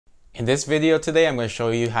In this video today, I'm going to show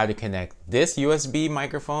you how to connect this USB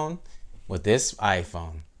microphone with this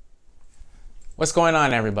iPhone. What's going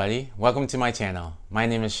on, everybody? Welcome to my channel. My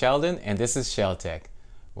name is Sheldon and this is ShelTech,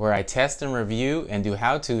 where I test and review and do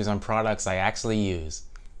how-tos on products I actually use.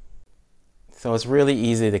 So it's really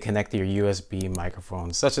easy to connect your USB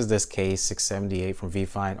microphone, such as this K678 from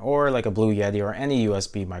Fifine, or like a Blue Yeti or any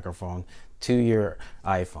USB microphone, to your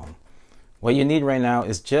iPhone. What you need right now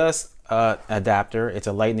is just an adapter. It's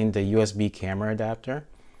a Lightning to USB camera adapter.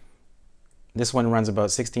 This one runs about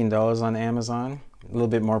 $16 on Amazon. A little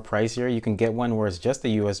bit more pricier. You can get one where it's just a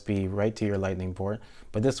USB right to your Lightning port,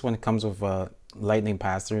 but this one comes with Lightning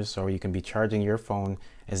pass-through, so you can be charging your phone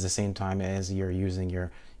at the same time as you're using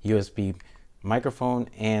your USB microphone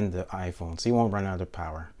and the iPhone, so you won't run out of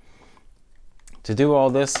power. To do all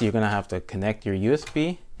this, you're going to have to connect your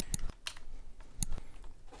USB,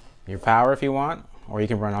 your power if you want, or you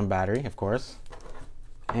can run on battery, of course,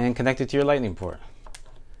 and connect it to your Lightning port.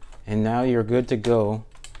 And now you're good to go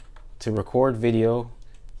to record video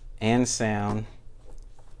and sound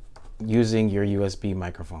using your USB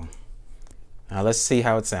microphone. Now let's see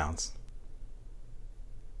how it sounds.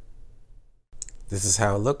 This is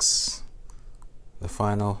how it looks, the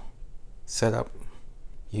final setup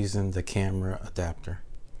using the camera adapter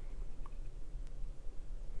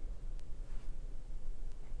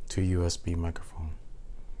to USB microphone.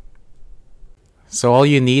 So all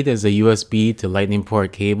you need is a USB to Lightning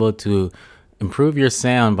port cable to improve your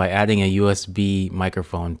sound by adding a USB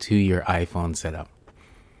microphone to your iPhone setup.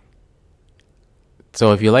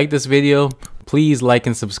 So if you like this video, please like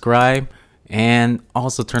and subscribe, and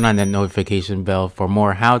also turn on that notification bell for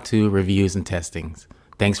more how-to reviews and testings.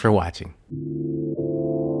 Thanks for watching.